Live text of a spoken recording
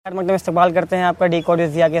मतलब इस्तेमाल करते हैं आपका डिकोड विद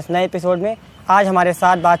ज़िया के इस नए एपिसोड में। आज हमारे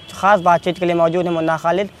साथ खास बातचीत के लिए मौजूद है मुन्ना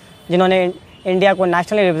खालिद, जिन्होंने इंडिया को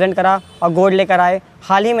नेशनली रिप्रेजेंट करा और गोल्ड लेकर आए।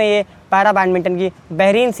 हाल ही में ये पैरा बैडमिंटन की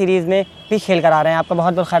बहरीन सीरीज़ में भी खेल कर आ रहे हैं। आपका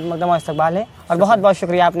बहुत बहुत खैर मकदम और इस्तकबाल है और बहुत बहुत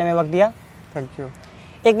शुक्रिया आपने हमें वक्त दिया। Thank you.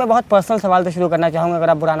 एक मैं बहुत पर्सनल सवाल से शुरू करना चाहूँगा, अगर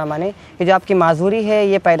आप बुरा ना माने, कि जो आपकी माजूरी है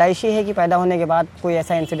ये पैदाइशी है कि पैदा होने के बाद कोई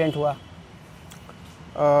ऐसा इंसिडेंट हुआ?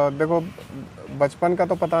 देखो, बचपन का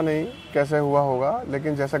तो पता नहीं कैसे हुआ होगा,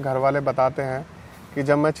 लेकिन जैसे घर वाले बताते हैं कि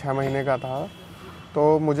जब मैं 6 महीने का था तो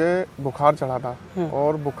मुझे बुखार चढ़ा था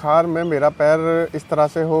और बुखार में मेरा पैर इस तरह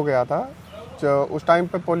से हो गया था। जो उस टाइम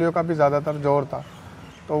पे पोलियो का भी ज़्यादातर जोर था,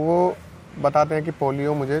 तो वो बताते हैं कि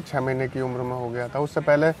पोलियो मुझे 6 महीने की उम्र में हो गया था। उससे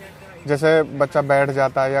पहले जैसे बच्चा बैठ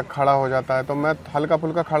जाता है या खड़ा हो जाता है तो मैं हल्का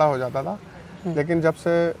फुल्का खड़ा हो जाता था, लेकिन जब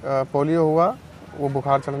से पोलियो हुआ, वो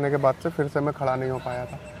बुखार चढ़ने के बाद से फिर से मैं खड़ा नहीं हो पाया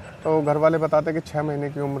था। तो घर वाले बताते हैं कि 6 महीने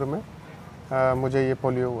की उम्र में मुझे ये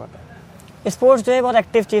पोलियो हुआ था। स्पोर्ट्स जो है बहुत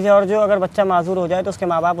एक्टिव चीज़ है और जो अगर बच्चा माजूर हो जाए तो उसके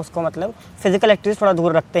माँ बाप उसको मतलब फिजिकल एक्टिविटी थोड़ा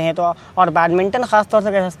दूर रखते हैं। तो और बैडमिंटन ख़ास तौर से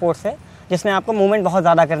ऐसा स्पोर्ट्स है जिसमें आपको मूवमेंट बहुत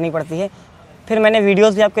ज़्यादा करनी पड़ती है। फिर मैंने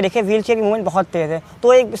वीडियोस भी आपके देखे, व्हील चेयर की मूवमेंट बहुत तेज़ है।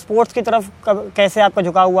 तो एक स्पोर्ट्स की तरफ कैसे आपका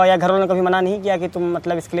झुकाव हुआ, या घर वालों ने कभी मना नहीं किया कि तुम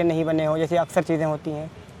मतलब इसके लिए नहीं बने हो, जैसे अक्सर चीज़ें होती हैं?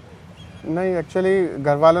 नहीं, एक्चुअली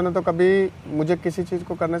घर वालों ने तो कभी मुझे किसी चीज़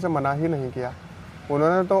को करने से मना ही नहीं किया।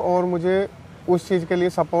 उन्होंने तो और मुझे उस चीज़ के लिए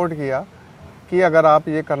सपोर्ट किया कि अगर आप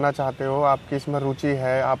ये करना चाहते हो, आपकी इसमें रुचि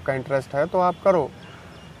है, आपका इंटरेस्ट है, तो आप करो,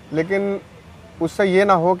 लेकिन उससे ये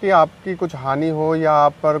ना हो कि आपकी कुछ हानि हो या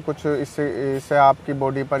आप पर कुछ इससे आपकी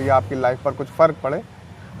बॉडी पर या आपकी लाइफ पर कुछ फ़र्क पड़े।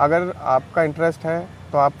 अगर आपका इंटरेस्ट है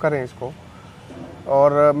तो आप करें इसको।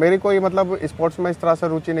 और मेरी कोई मतलब स्पोर्ट्स में इस तरह से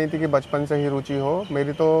रुचि नहीं थी कि बचपन से ही रुचि हो।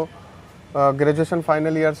 मेरी तो ग्रेजुएशन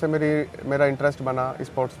फाइनल ईयर से मेरा इंटरेस्ट बना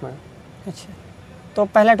स्पोर्ट्स में। अच्छा, तो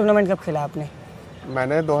पहला टूर्नामेंट कब खेला आपने?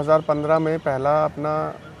 मैंने 2015 में पहला अपना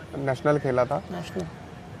नेशनल खेला था। नेशनल?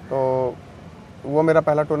 तो वो मेरा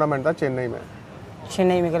पहला टूर्नामेंट था चेन्नई में।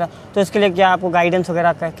 चेन्नई में खेला, तो इसके लिए क्या आपको गाइडेंस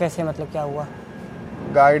वगैरह कैसे मतलब क्या हुआ?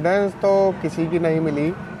 गाइडेंस तो किसी की नहीं मिली।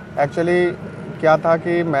 एक्चुअली क्या था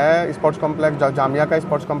कि मैं स्पोर्ट्स कॉम्प्लेक्स, जामिया का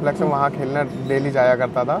स्पोर्ट्स कॉम्प्लेक्स है, वहाँ खेलने डेली जाया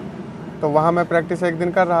करता था। तो वहाँ मैं प्रैक्टिस एक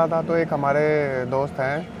दिन कर रहा था, तो एक हमारे दोस्त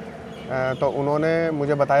हैं, तो उन्होंने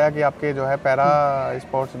मुझे बताया कि आपके जो है पैरा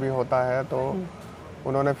स्पोर्ट्स भी होता है। तो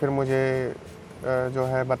उन्होंने फिर मुझे जो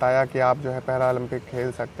है बताया कि आप जो है पैरा ओलंपिक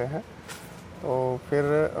खेल सकते हैं। तो फिर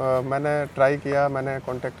मैंने ट्राई किया, मैंने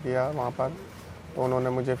कांटेक्ट किया वहाँ पर। तो उन्होंने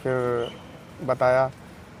मुझे फिर बताया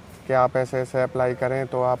कि आप ऐसे ऐसे अप्लाई करें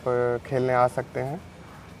तो आप खेलने आ सकते हैं।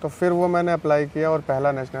 तो फिर वो मैंने अप्लाई किया और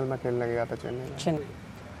पहला नेशनल में खेलने गया था चेन्नई में।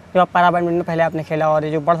 जो आप पैरा बैडमिंटन पहले आपने खेला, और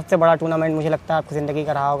ये जो सबसे बड़ा टूर्नामेंट मुझे लगता है आपकी ज़िंदगी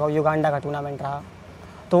का रहा होगा, युगांडा का टूर्नामेंट रहा,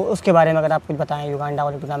 तो उसके बारे में अगर आप कुछ बताएं, युगांडा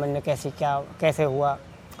वाले टूर्नामेंट में कैसे हुआ?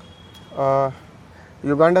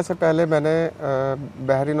 युगांडा से पहले मैंने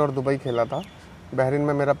बहरीन और दुबई खेला था। बहरीन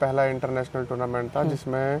में मेरा पहला इंटरनेशनल टूर्नामेंट था,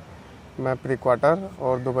 जिसमें मैं प्री क्वार्टर,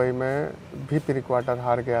 और दुबई में भी प्री क्वार्टर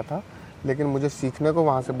हार गया था। लेकिन मुझे सीखने को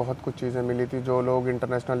वहाँ से बहुत कुछ चीज़ें मिली थी। जो लोग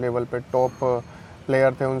इंटरनेशनल लेवल पे टॉप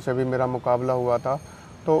प्लेयर थे, उनसे भी मेरा मुकाबला हुआ था।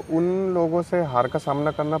 तो उन लोगों से हार का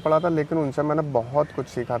सामना करना पड़ा था, लेकिन उनसे मैंने बहुत कुछ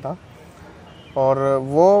सीखा था। और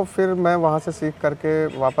वो फिर मैं वहाँ से सीख करके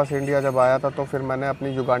वापस इंडिया जब आया था, तो फिर मैंने अपनी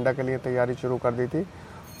युगांडा के लिए तैयारी शुरू कर दी थी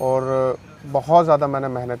और बहुत ज़्यादा मैंने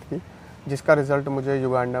मेहनत की, जिसका रिज़ल्ट मुझे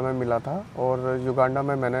युगांडा में मिला था। और युगांडा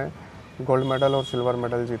में मैंने गोल्ड मेडल और सिल्वर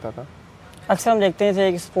मेडल जीता था। अक्सर हम देखते हैं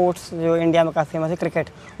एक स्पोर्ट्स जो इंडिया में काफ़ी फेमस है, क्रिकेट,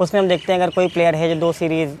 उसमें हम देखते हैं अगर कोई प्लेयर है जो 2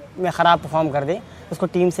 सीरीज़ में ख़राब परफॉर्म कर दे, उसको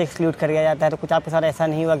टीम से एक्सक्लूड कर दिया जाता है। तो कुछ आपके साथ ऐसा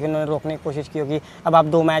नहीं हुआ कि उन्होंने रोकने की कोशिश की होगी? अब आप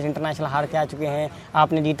 2 मैच इंटरनेशनल हार के आ चुके हैं,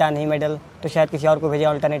 आपने जीता नहीं मेडल, तो शायद किसी और को भेजा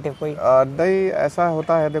अल्टरनेटिव कोई? नहीं, ऐसा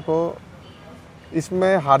होता है। देखो,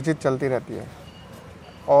 इसमें हार जीत चलती रहती है,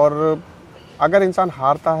 और अगर इंसान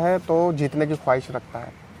हारता है तो जीतने की ख्वाहिश रखता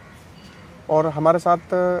है। और हमारे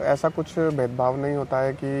साथ ऐसा कुछ भेदभाव नहीं होता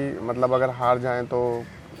है कि मतलब अगर हार जाएं तो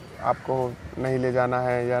आपको नहीं ले जाना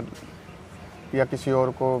है या किसी और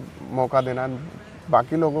को मौका देना है।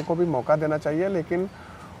 बाकी लोगों को भी मौका देना चाहिए, लेकिन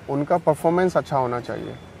उनका परफॉर्मेंस अच्छा होना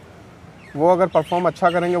चाहिए। वो अगर परफॉर्म अच्छा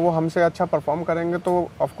करेंगे, वो हमसे अच्छा परफॉर्म करेंगे, तो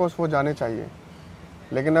ऑफ कोर्स वो जाने चाहिए।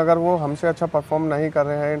 लेकिन अगर वो हमसे अच्छा परफॉर्म नहीं कर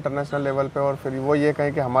रहे हैं इंटरनेशनल लेवल पे और फिर वो ये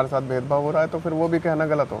कहें कि हमारे साथ भेदभाव हो रहा है, तो फिर वो भी कहना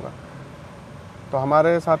गलत होगा। तो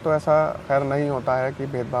हमारे साथ तो ऐसा खैर नहीं होता है कि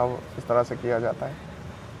भेदभाव इस तरह से किया जाता है।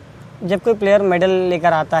 जब कोई प्लेयर मेडल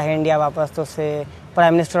लेकर आता है इंडिया वापस, तो उससे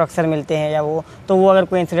प्राइम मिनिस्टर अक्सर मिलते हैं, या वो अगर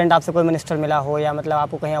कोई इंसिडेंट आपसे कोई मिनिस्टर मिला हो या मतलब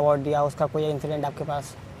आपको कहीं अवार्ड दिया, उसका कोई इंसिडेंट आपके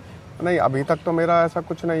पास? नहीं, अभी तक तो मेरा ऐसा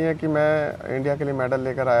कुछ नहीं है कि मैं इंडिया के लिए मेडल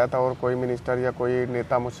लेकर आया था और कोई मिनिस्टर या कोई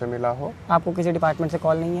नेता मुझसे मिला हो। आपको किसी डिपार्टमेंट से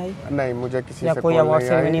कॉल नहीं आई? नहीं, मुझे किसी या से कोई कॉल अवार्ड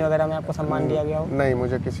नहीं आई। सेरेमनी वगैरह में आपको सम्मान दिया गया हो? नहीं,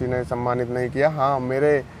 मुझे किसी ने सम्मानित नहीं किया। हाँ,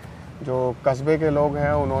 मेरे जो कस्बे के लोग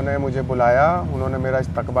हैं उन्होंने मुझे बुलाया, उन्होंने मेरा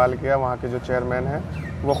इस्तकबाल किया। वहाँ के जो चेयरमैन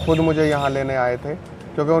हैं वो खुद मुझे यहाँ लेने आए थे,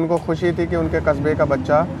 क्योंकि उनको खुशी थी कि उनके कस्बे का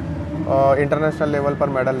बच्चा इंटरनेशनल लेवल पर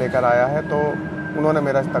मेडल लेकर आया है। तो उन्होंने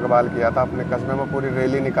मेरा इस्तकबाल किया था अपने कस्बे में। पूरी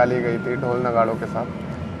रैली निकाली गई थी ढोल नगाड़ों के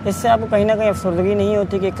साथ। इससे आपको कहीं ना कहीं अफसरदगी नहीं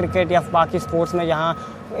होती कि क्रिकेट या बाकी स्पोर्ट्स में जहाँ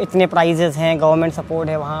इतने प्राइजेज़ हैं, गवर्नमेंट सपोर्ट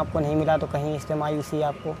है, वहाँ आपको नहीं मिला, तो कहीं इस पर मायूसी है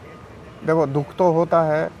आपको? देखो, दुख तो होता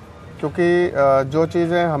है, क्योंकि जो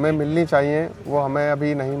चीज़ें हमें मिलनी चाहिए वो हमें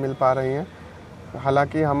अभी नहीं मिल पा रही हैं।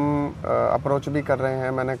 हालांकि हम अप्रोच भी कर रहे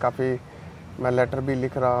हैं, मैं लेटर भी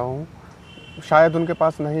लिख रहा हूँ। शायद उनके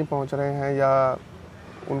पास नहीं पहुँच रहे हैं या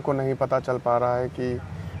उनको नहीं पता चल पा रहा है कि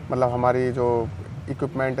मतलब हमारी जो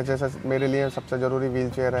इक्विपमेंट है, जैसे मेरे लिए सबसे ज़रूरी व्हील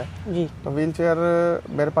चेयर है जी। तो व्हील चेयर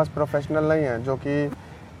मेरे पास प्रोफेशनल नहीं है, जो कि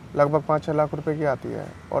लगभग 5-6 लाख रुपए की आती है।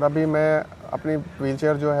 और अभी मैं अपनी व्हील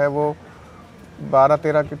चेयर जो है वो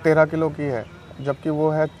 12-13 किलो की है, जबकि वो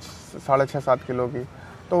है 6.5-7 किलो की।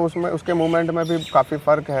 तो उसमें उसके मूवमेंट में भी काफ़ी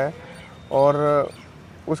फ़र्क है और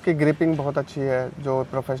उसकी ग्रिपिंग बहुत अच्छी है जो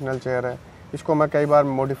प्रोफेशनल चेयर है। इसको मैं कई बार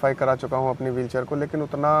मॉडिफाई करा चुका हूँ अपनी व्हील चेयर को, लेकिन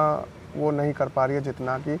उतना वो नहीं कर पा रही है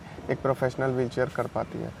जितना कि एक प्रोफेशनल व्हील चेयर कर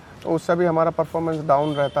पाती है। तो उससे भी हमारा परफॉर्मेंस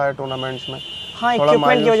डाउन रहता है टूर्नामेंट्स में। हाँ,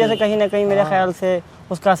 इक्विपमेंट की वजह से कहीं ना कहीं मेरे ख्याल से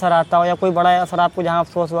उसका असर आता हो, या कोई बड़ा असर आपको जहाँ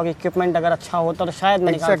अफसोस हुआ कि इक्विपमेंट अगर अच्छा होता तो शायद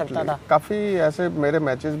मैं निकाल सकता था। काफ़ी ऐसे मेरे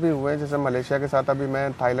मैचेस भी हुए, जैसे मलेशिया के साथ अभी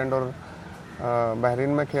मैं थाईलैंड और बहरीन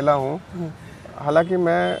में खेला हूँ। हालांकि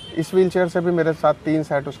मैं इस व्हील चेयर से भी मेरे साथ 3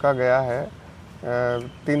 सेट उसका गया है,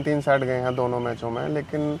 3-3 सेट गए हैं दोनों मैचों में।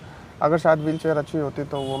 लेकिन अगर शायद व्हील चेयर अच्छी होती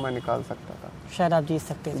तो वो मैं निकाल सकता था, शायद आप जीत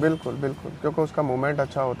सकते थे। बिल्कुल बिल्कुल, क्योंकि उसका मूवमेंट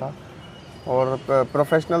अच्छा होता। और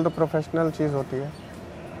प्रोफेशनल तो प्रोफेशनल चीज़ होती है,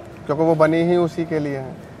 क्योंकि वो बनी ही उसी के लिए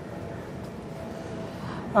है।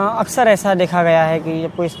 अक्सर ऐसा देखा गया है कि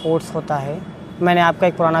जब कोई स्पोर्ट्स होता है, मैंने आपका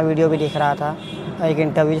एक पुराना वीडियो भी देख रहा था, एक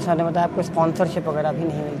इंटरव्यू जिसमें आपने बताया आपको स्पॉन्सरशिप वगैरह भी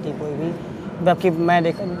नहीं मिलती कोई भी। जबकि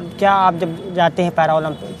मैं क्या आप जब जाते हैं पैरा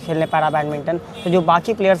ओलंपिक खेलने, पैरा बैडमिंटन, तो जो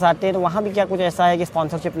बाकी प्लेयर्स आते हैं तो वहाँ भी क्या कुछ ऐसा है कि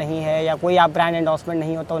स्पॉन्सरशिप नहीं है, या कोई आप ब्रांड एंडोर्समेंट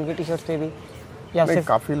नहीं होता उनकी टी शर्ट पे भी? या नहीं,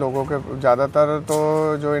 काफ़ी लोगों के, ज़्यादातर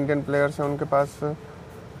तो जो इंडियन प्लेयर्स हैं उनके पास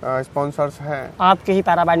स्पॉन्सर्स हैं। आपके ही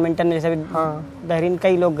पैरा बैडमिंटन में जैसे बहरीन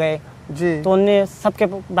कई लोग गए जी, तो उनने सबके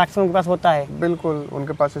मैक्सिमम के पास होता है? बिल्कुल,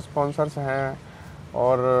 उनके पास स्पॉन्सर्स हैं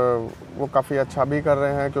और वो काफ़ी अच्छा भी कर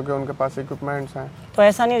रहे हैं क्योंकि उनके पास इक्विपमेंट्स हैं। तो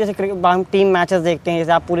ऐसा नहीं है जैसे हम टीम मैचेस देखते हैं,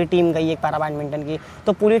 जैसे आप पूरी टीम गई एक पैरा बैडमिंटन की,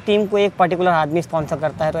 तो पूरी टीम को एक पर्टिकुलर आदमी स्पॉन्सर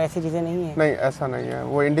करता है, तो ऐसी चीज़ें नहीं है? नहीं, ऐसा नहीं है,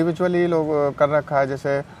 वो इंडिविजुअली लोग कर रखा है।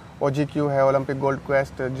 जैसे OGQ है, ओलंपिक गोल्ड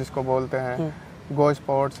क्वेस्ट जिसको बोलते हैं, गो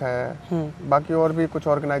स्पोर्ट्स है, बाकी और भी कुछ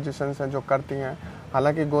ऑर्गेनाइजेशंस हैं जो करती हैं।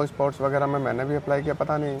 हालांकि गो स्पोर्ट्स वगैरह में मैंने भी अप्लाई किया,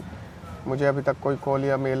 पता नहीं मुझे अभी तक कोई कॉल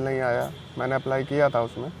या मेल नहीं आया। मैंने अप्लाई किया था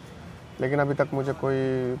उसमें, लेकिन अभी तक मुझे कोई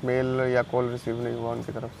मेल या कॉल रिसीव नहीं हुआ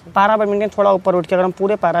उनकी तरफ से। पैरा बैडमिंटन थोड़ा ऊपर उठ के अगर हम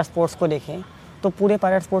पूरे पैरा स्पोर्ट्स को देखें तो पूरे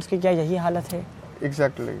पैरा स्पोर्ट्स की क्या यही हालत है?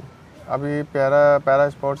 एग्जैक्टली, अभी पैरा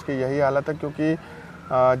स्पोर्ट्स की यही हालत है, क्योंकि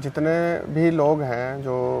जितने भी लोग हैं,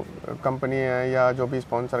 जो कंपनी हैं या जो भी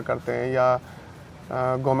स्पॉन्सर करते हैं या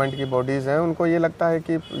गवर्नमेंट की बॉडीज़ हैं, उनको ये लगता है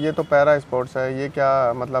कि ये तो पैरा स्पोर्ट्स है, ये क्या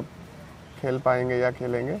मतलब खेल पाएंगे या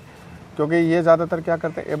खेलेंगे, क्योंकि ये ज़्यादातर क्या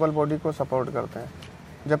करते हैं, एबल बॉडी को सपोर्ट करते हैं।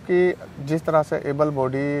 जबकि जिस तरह से एबल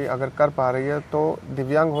बॉडी अगर कर पा रही है, तो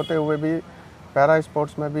दिव्यांग होते हुए भी पैरा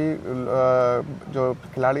स्पोर्ट्स में भी जो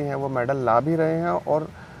खिलाड़ी हैं वो मेडल ला भी रहे हैं। और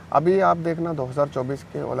अभी आप देखना 2024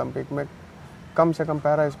 के ओलंपिक में कम से कम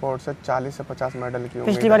पैरा स्पोर्ट्स से 40 से 50 मेडल की उम्मीद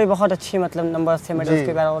है। पिछली बार बहुत अच्छी मतलब नंबर से मेडल्स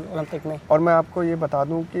के पैरा ओलंपिक में। और मैं आपको ये बता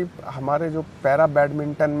दूं कि हमारे जो पैरा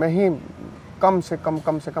बैडमिंटन में ही कम से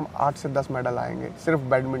कम 8 से 10 मेडल आएंगे सिर्फ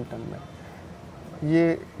बैडमिंटन में,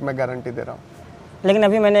 ये मैं गारंटी दे रहा हूँ। लेकिन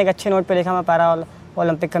अभी मैंने एक अच्छे नोट पे देखा, मैं para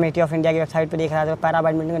Olympic committee of India की वेबसाइट पे देख रहा था, पैरा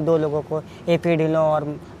बैडमिंटन में 2 लोगों को, AP ढिल्लों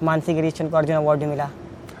और मानसी गिरीशन को अर्जुन अवार्ड भी मिला।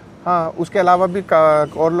 हाँ, उसके अलावा भी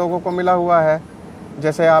और लोगों को मिला हुआ है,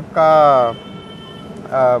 जैसे आपका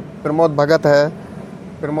प्रमोद भगत है,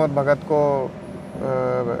 प्रमोद भगत को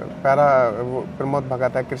प्रमोद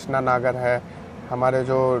भगत है, कृष्णा नागर है, हमारे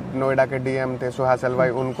जो नोएडा के DM थे सुहास अलवाई,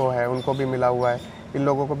 उनको है, उनको भी मिला हुआ है। इन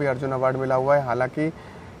लोगों को भी अर्जुन अवार्ड मिला हुआ है। हालांकि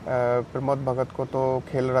प्रमोद भगत को तो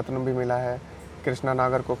खेल रत्न भी मिला है, कृष्णा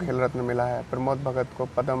नागर को खेल रत्न मिला है, प्रमोद भगत को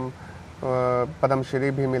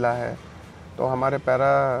पद्मश्री भी मिला है। तो हमारे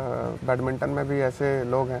पैरा बैडमिंटन में भी ऐसे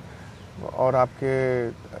लोग हैं। और आपके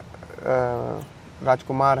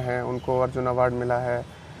राजकुमार हैं, उनको अर्जुन अवार्ड मिला है,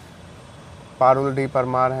 पारुल डी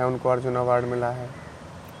परमार हैं, उनको अर्जुन अवार्ड मिला है।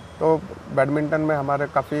 तो बैडमिंटन में हमारे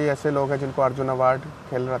काफ़ी ऐसे लोग हैं जिनको अर्जुन अवार्ड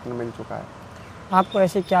खेल रत्न मिल चुका है। आपको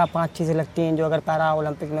ऐसी क्या 5 चीज़ें लगती हैं जो अगर पैरा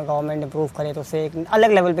ओलंपिक में गवर्नमेंट इम्प्रूव करे तो उससे एक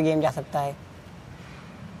अलग लेवल पे गेम जा सकता है?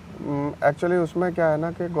 एक्चुअली उसमें क्या है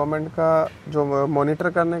ना कि गवर्नमेंट का जो मॉनिटर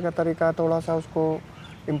करने का तरीका है थोड़ा सा उसको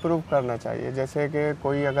इम्प्रूव करना चाहिए। जैसे कि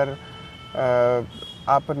कोई अगर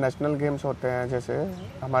आप नेशनल गेम्स होते हैं जैसे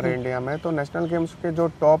हमारे इंडिया में, तो नेशनल गेम्स के जो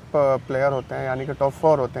टॉप प्लेयर होते हैं यानी कि टॉप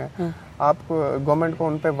 4 होते हैं, आप गवर्नमेंट को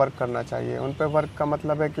उन पे वर्क करना चाहिए। उन पे वर्क का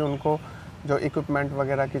मतलब है कि उनको जो इक्विपमेंट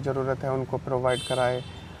वगैरह की ज़रूरत है उनको प्रोवाइड कराए,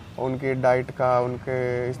 उनकी डाइट का,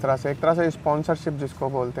 उनके इस तरह से एक तरह से स्पॉन्सरशिप जिसको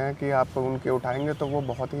बोलते हैं कि आप उनके उठाएंगे तो वो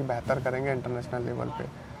बहुत ही बेहतर करेंगे इंटरनेशनल लेवल पे।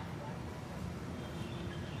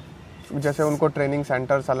 जैसे उनको ट्रेनिंग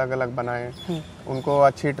सेंटर्स अलग अलग बनाएं, उनको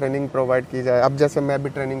अच्छी ट्रेनिंग प्रोवाइड की जाए। अब जैसे मैं भी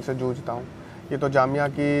ट्रेनिंग से जूझता हूँ, ये तो जामिया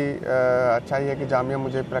की अच्छाई है कि जामिया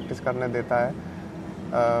मुझे प्रैक्टिस करने देता है।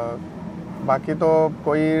 बाकी तो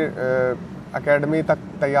कोई एकेडमी तक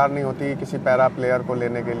तैयार नहीं होती किसी पैरा प्लेयर को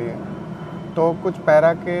लेने के लिए। तो कुछ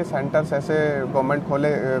पैरा के सेंटर्स ऐसे गवर्नमेंट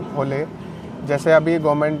खोले जैसे अभी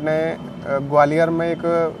गवर्नमेंट ने ग्वालियर में एक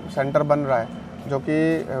सेंटर बन रहा है जो कि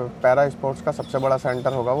पैरा स्पोर्ट्स का सबसे बड़ा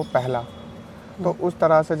सेंटर होगा, वो पहला। तो उस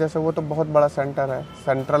तरह से जैसे वो तो बहुत बड़ा सेंटर है,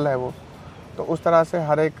 सेंट्रल है वो, तो उस तरह से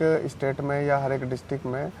हर एक स्टेट में या हर एक डिस्ट्रिक्ट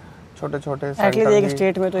में छोटे छोटे सेंटर, एक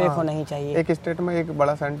स्टेट में तो एक होना ही चाहिए। एक स्टेट में एक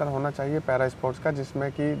बड़ा सेंटर होना चाहिए पैरा स्पोर्ट्स का,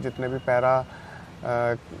 जिसमें कि जितने भी पैरा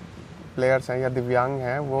प्लेयर्स हैं या दिव्यांग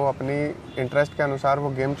हैं वो अपनी इंटरेस्ट के अनुसार वो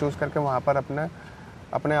गेम चूज़ करके वहाँ पर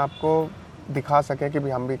अपने आप को दिखा सकें कि भी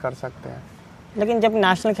हम भी कर सकते हैं। लेकिन जब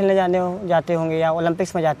नेशनल खेलने जाते होंगे या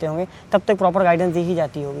ओलंपिक्स में जाते होंगे तब तक प्रॉपर गाइडेंस दी ही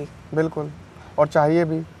जाती होगी। बिल्कुल, और चाहिए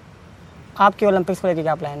भी। आपके ओलंपिक्स को लेकर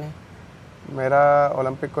क्या प्लान है? मेरा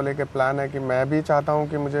ओलंपिक को लेकर प्लान है कि मैं भी चाहता हूं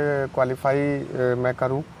कि मुझे क्वालिफाई मैं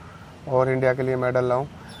करूं और इंडिया के लिए मेडल लाऊं।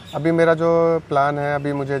 अभी मेरा जो प्लान है,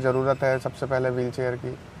 अभी मुझे ज़रूरत है सबसे पहले व्हीलचेयर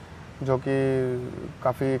की, जो कि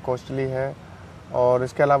काफ़ी कॉस्टली है, और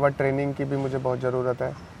इसके अलावा ट्रेनिंग की भी मुझे बहुत ज़रूरत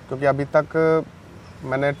है, क्योंकि अभी तक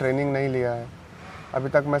मैंने ट्रेनिंग नहीं लिया है। अभी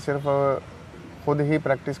तक मैं सिर्फ खुद ही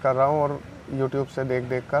प्रैक्टिस कर रहा हूँ और यूट्यूब से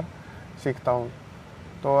देख कर सीखता हूँ।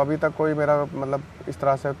 तो अभी तक कोई मेरा मतलब इस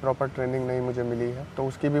तरह से प्रॉपर ट्रेनिंग नहीं मुझे मिली है, तो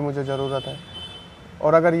उसकी भी मुझे ज़रूरत है।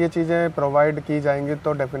 और अगर ये चीज़ें प्रोवाइड की जाएंगी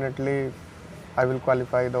तो definitely I will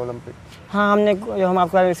qualify the Olympic. हाँ, हम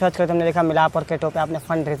आपका रिसर्च करते हमने देखा मिलाप और केटो पे आपने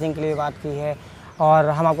फंड रेजिंग के लिए बात की है, और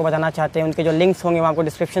हम आपको बताना चाहते हैं उनके जो लिंक्स होंगे वो आपको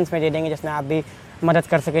डिस्क्रिप्शन में दे देंगे, जिसमें आप भी मदद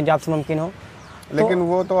कर सकें जब आपसे मुमकिन हो। लेकिन तो,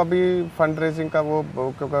 वो तो अभी फंड रेजिंग का वो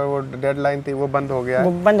क्योंकि वो डेडलाइन थी वो बंद हो गया है,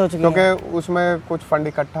 वो बंद हो चुकी है, क्योंकि उसमें कुछ फंड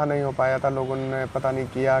इकट्ठा नहीं हो पाया था, लोगों ने पता नहीं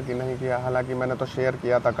किया कि नहीं किया। हालांकि मैंने तो शेयर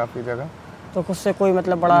किया था काफ़ी जगह, तो उससे कोई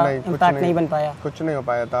मतलब बड़ा इम्पैक्ट नहीं बन पाया, कुछ नहीं हो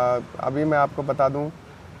पाया था। अभी मैं आपको बता दूं,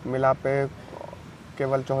 मिला पे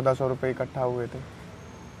केवल 1400 रुपये इकट्ठा हुए थे,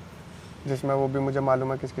 जिसमें वो भी मुझे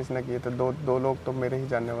मालूम है किस किस ने किए थे। दो लोग तो मेरे ही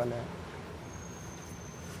जानने वाले हैं।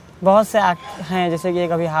 बहुत से हैं, जैसे कि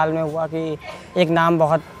एक अभी हाल में हुआ कि एक नाम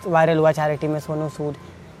बहुत वायरल हुआ चैरिटी में, सोनू सूद,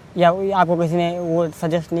 या आपको किसी ने वो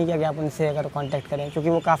सजेस्ट नहीं किया कि आप उनसे अगर कांटेक्ट करें, क्योंकि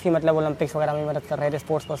वो काफ़ी मतलब ओलंपिक्स वगैरह में मदद कर रहे थे,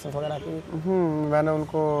 स्पोर्ट्स पर्सन वगैरह की? मैंने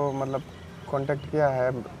उनको मतलब कांटेक्ट किया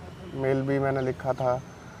है, मेल भी मैंने लिखा था,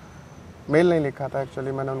 मेल नहीं लिखा था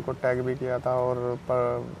एक्चुअली, मैंने उनको टैग भी किया था, और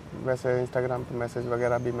वैसे इंस्टाग्राम पे मैसेज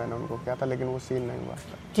वगैरह भी मैंने उनको किया था, लेकिन वो सीन नहीं हुआ।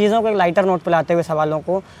 चीज़ों को एक लाइटर नोट पे लाते हुए सवालों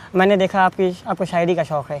को, मैंने देखा आपको शायरी का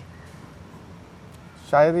शौक़ है।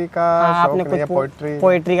 शायरी का आपने शौक नहीं है,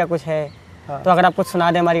 पोइट्री का कुछ है। हाँ। तो अगर आप कुछ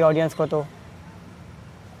सुना दें हमारी ऑडियंस को तो।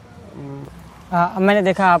 मैंने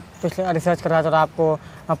देखा आप पिछले रिसर्च कर रहा था तो आपको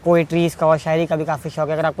पोइट्रीज़ का और शायरी का भी काफ़ी शौक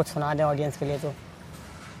है, अगर आप कुछ सुना दें ऑडियंस के लिए तो।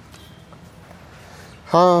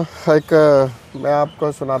 हाँ, एक मैं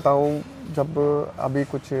आपको सुनाता हूँ। जब अभी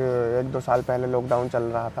कुछ 1-2 साल पहले लॉकडाउन चल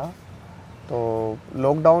रहा था, तो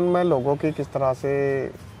लॉकडाउन में लोगों की किस तरह से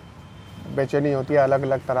बेचैनी होती है अलग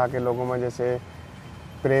अलग तरह के लोगों में, जैसे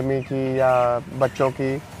प्रेमी की या बच्चों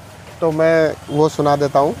की, तो मैं वो सुना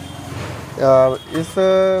देता हूँ। इस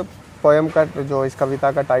पोएम का जो इस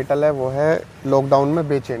कविता का टाइटल है वो है लॉकडाउन में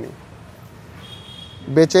बेचैनी।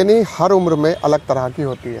 बेचैनी हर उम्र में अलग तरह की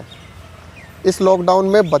होती है। इस लॉकडाउन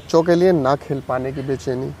में बच्चों के लिए ना खेल पाने की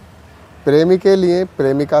बेचैनी, प्रेमी के लिए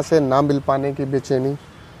प्रेमिका से ना मिल पाने की बेचैनी,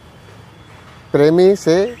 प्रेमी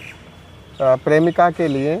से प्रेमिका के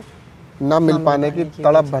लिए ना मिल पाने की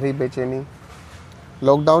तड़प भरी बेचैनी।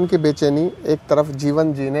 लॉकडाउन की बेचैनी एक तरफ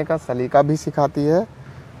जीवन जीने का सलीका भी सिखाती है,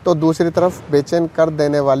 तो दूसरी तरफ बेचैन कर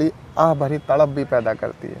देने वाली आह भरी तड़प भी पैदा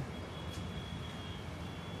करती है।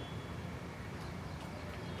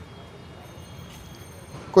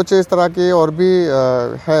 कुछ इस तरह की और भी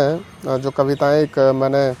हैं जो कविताएं।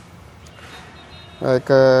 मैंने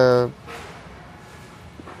एक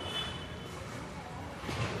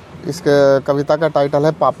इस कविता का टाइटल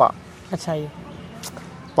है पापा। अच्छा, ये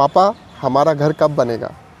पापा हमारा घर कब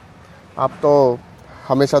बनेगा, आप तो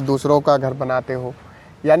हमेशा दूसरों का घर बनाते हो।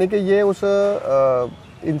 यानी कि ये उस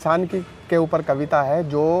इंसान के ऊपर कविता है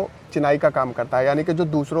जो चिनाई का काम करता है, यानी कि जो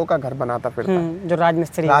दूसरों का घर बनाता फिरता है, जो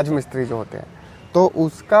राजमिस्त्री जो होते हैं। तो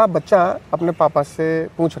उसका बच्चा अपने पापा से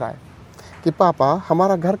पूछ रहा है कि पापा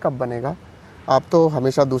हमारा घर कब बनेगा, आप तो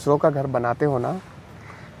हमेशा दूसरों का घर बनाते हो ना,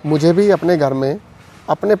 मुझे भी अपने घर में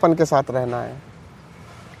अपनेपन के साथ रहना है।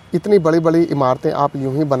 इतनी बड़ी बड़ी इमारतें आप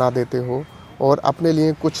यूं ही बना देते हो और अपने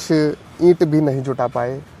लिए कुछ ईंट भी नहीं जुटा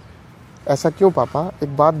पाए, ऐसा क्यों पापा?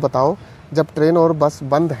 एक बात बताओ, जब ट्रेन और बस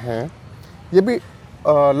बंद हैं, ये भी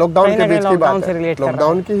लॉकडाउन के बीच की बात है,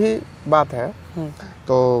 लॉकडाउन की ही बात है।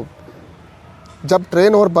 तो जब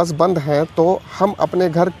ट्रेन और बस बंद हैं तो हम अपने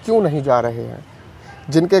घर क्यों नहीं जा रहे हैं?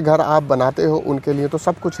 जिनके घर आप बनाते हो उनके लिए तो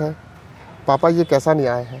सब कुछ है। पापा ये कैसा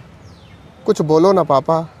न्याय है? कुछ बोलो ना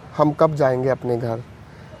पापा, हम कब जाएंगे अपने घर?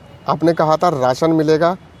 आपने कहा था राशन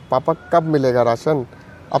मिलेगा, पापा कब मिलेगा राशन?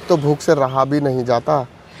 अब तो भूख से रहा भी नहीं जाता।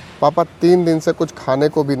 पापा 3 दिन से कुछ खाने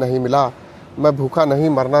को भी नहीं मिला, मैं भूखा नहीं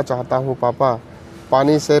मरना चाहता हूँ पापा,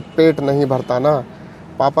 पानी से पेट नहीं भरता ना।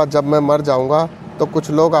 पापा जब मैं मर जाऊँगा तो कुछ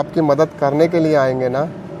लोग आपकी मदद करने के लिए आएंगे ना,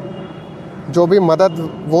 जो भी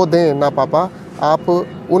मदद वो दें ना पापा, आप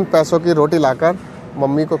उन पैसों की रोटी लाकर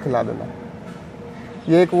मम्मी को खिला देना।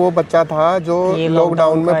 ये एक वो बच्चा था जो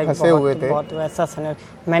लॉकडाउन में फंसे हुए थे। बहुत वैसा समय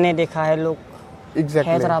मैंने देखा है, लोग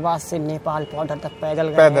हैदराबाद से नेपाल बॉर्डर तक पैदल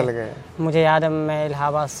गए। मुझे याद है, मैं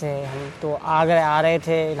इलाहाबाद से, हम तो आगरा आ रहे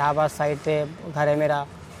थे, इलाहाबाद साइड से घर है मेरा,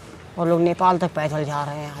 और लोग नेपाल तक पैदल जा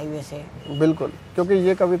रहे हैं हाईवे से। बिल्कुल, क्योंकि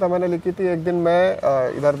ये कविता मैंने लिखी थी। एक दिन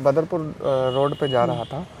मैं इधर बदरपुर रोड पे जा रहा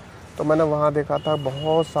था, तो मैंने वहाँ देखा था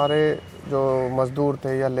बहुत सारे जो मज़दूर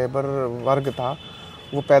थे या लेबर वर्ग था,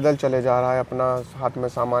 वो पैदल चले जा रहा है, अपना हाथ में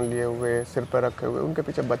सामान लिए हुए, सिर पे रखे हुए, उनके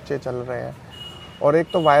पीछे बच्चे चल रहे हैं। और एक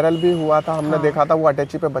तो वायरल भी हुआ था, हमने देखा था, वो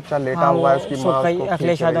अटैची पे बच्चा लेटा हुआ है, उसकी माँ उसको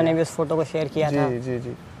अखिलेश यादव ने भी उस फोटो को शेयर किया था।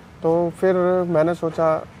 जी। तो फिर मैंने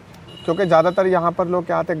सोचा, क्योंकि ज़्यादातर यहाँ पर लोग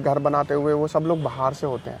क्या आते हैं घर बनाते हुए, वो सब लोग बाहर से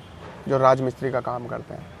होते हैं जो राजमिस्त्री का काम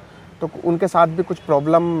करते हैं, तो उनके साथ भी कुछ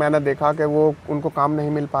प्रॉब्लम मैंने देखा कि वो उनको काम नहीं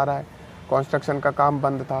मिल पा रहा है, कंस्ट्रक्शन का काम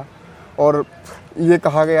बंद था, और ये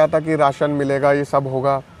कहा गया था कि राशन मिलेगा, ये सब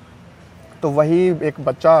होगा। तो वही एक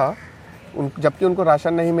बच्चा, जबकि उनको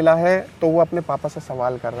राशन नहीं मिला है, तो वो अपने पापा से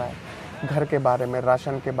सवाल कर रहा है घर के बारे में,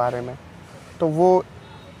 राशन के बारे में। तो वो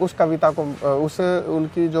उस कविता को,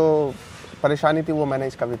 उनकी जो परेशानी थी, वो मैंने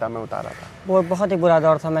इस कविता में उतारा था। वो बहुत ही बुरा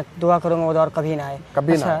दौर था, मैं दुआ करूँगा वो दौर कभी ना आए।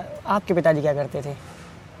 कभी ना आए। आपके पिताजी क्या करते थे?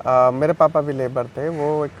 मेरे पापा भी लेबर थे,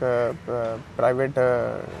 वो एक प्राइवेट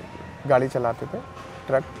गाड़ी चलाते थे,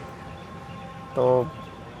 ट्रक। तो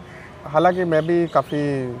हालांकि मैं भी काफ़ी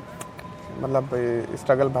मतलब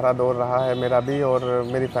स्ट्रगल भरा दौर रहा है मेरा भी और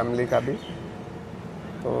मेरी फैमिली का भी,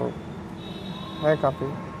 तो है काफ़ी।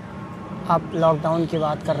 आप लॉकडाउन की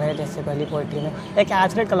बात कर रहे थे इससे पहली पोइट्री में, एक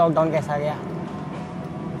एथलीट का लॉकडाउन कैसा गया?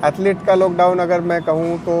 एथलीट का लॉकडाउन अगर मैं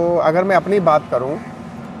कहूँ तो, अगर मैं अपनी बात करूँ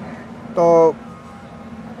तो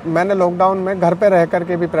मैंने लॉकडाउन में घर पे रह कर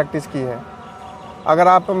के भी प्रैक्टिस की है। अगर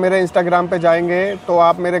आप मेरे इंस्टाग्राम पे जाएंगे तो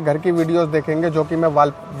आप मेरे घर की वीडियोस देखेंगे, जो कि मैं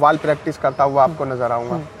वाल प्रैक्टिस करता हुआ आपको नज़र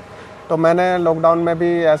आऊँगा। तो मैंने लॉकडाउन में भी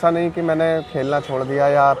ऐसा नहीं कि मैंने खेलना छोड़ दिया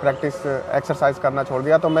या प्रैक्टिस एक्सरसाइज करना छोड़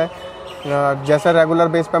दिया, तो मैं जैसे रेगुलर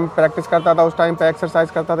बेस पे प्रैक्टिस करता था, उस टाइम पे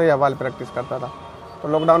एक्सरसाइज करता था या वाल प्रैक्टिस करता था। तो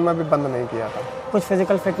लॉकडाउन में भी बंद नहीं किया था। कुछ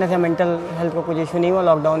फिजिकल फिटनेस या मेंटल हेल्थ को कुछ इशू नहीं हुआ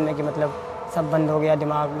लॉकडाउन में, कि मतलब सब बंद हो गया,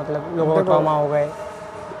 दिमाग मतलब लोगों को ट्रॉमा हो गए?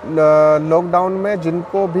 लॉकडाउन में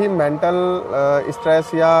जिनको भी मेंटल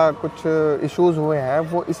स्ट्रेस या कुछ इश्यूज हुए हैं,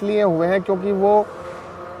 वो इसलिए हुए हैं क्योंकि वो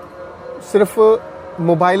सिर्फ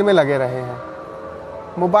मोबाइल में लगे रहे हैं।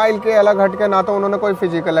 मोबाइल के अलग हट के ना तो उन्होंने कोई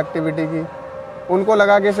फिजिकल एक्टिविटी की, उनको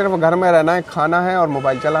लगा कि सिर्फ घर में रहना है, खाना है और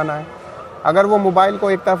मोबाइल चलाना है। अगर वो मोबाइल को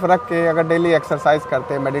एक तरफ रख के अगर डेली एक्सरसाइज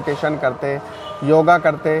करते, मेडिटेशन करते, योगा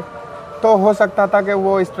करते, तो हो सकता था कि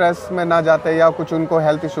वो स्ट्रेस में ना जाते या कुछ उनको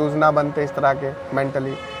हेल्थ इश्यूज ना बनते इस तरह के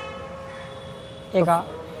मेंटली। तो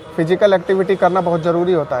फिजिकल एक्टिविटी करना बहुत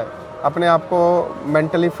ज़रूरी होता है अपने आप को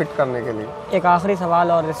मेंटली फिट करने के लिए। एक आखिरी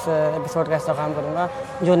सवाल और इस एपिसोड का इस्तेमाल करूँगा,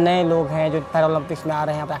 जो नए लोग हैं जो पैरालंपिक्स में आ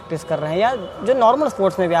रहे हैं, प्रैक्टिस कर रहे हैं, या जो नॉर्मल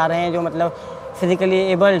स्पोर्ट्स में भी आ रहे हैं, जो मतलब फिजिकली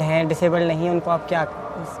एबल्ड हैं, डिसेबल्ड नहीं हैं, उनको आप क्या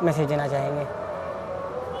मैसेज देना चाहेंगे?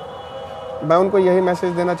 मैं उनको यही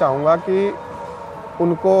मैसेज देना चाहूँगा कि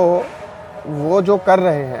उनको वो जो कर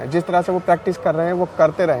रहे हैं, जिस तरह से वो प्रैक्टिस कर रहे हैं, वो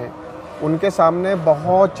करते रहें। उनके सामने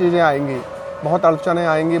बहुत चीज़ें आएंगी, बहुत अड़चनें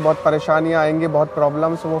आएंगी, बहुत परेशानियां आएंगी, बहुत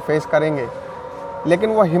प्रॉब्लम्स वो फेस करेंगे, लेकिन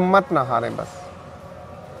वो हिम्मत ना हारें बस,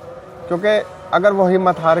 क्योंकि अगर वो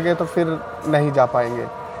हिम्मत हार गए तो फिर नहीं जा पाएंगे।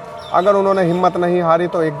 अगर उन्होंने हिम्मत नहीं हारी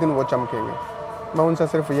तो एक दिन वो चमकेंगे। मैं उनसे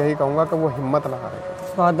सिर्फ यही कहूँगा कि वो हिम्मत ना हारें।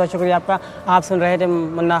 बहुत बहुत शुक्रिया आपका। आप सुन रहे थे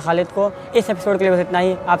मुन्ना खालिद को। इस एपिसोड के लिए बस इतना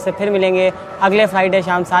ही। आपसे फिर मिलेंगे अगले फ्राइडे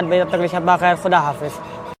शाम 7 बजे। तब तक के लिए शब्बा खैर, खुदा हाफिज़।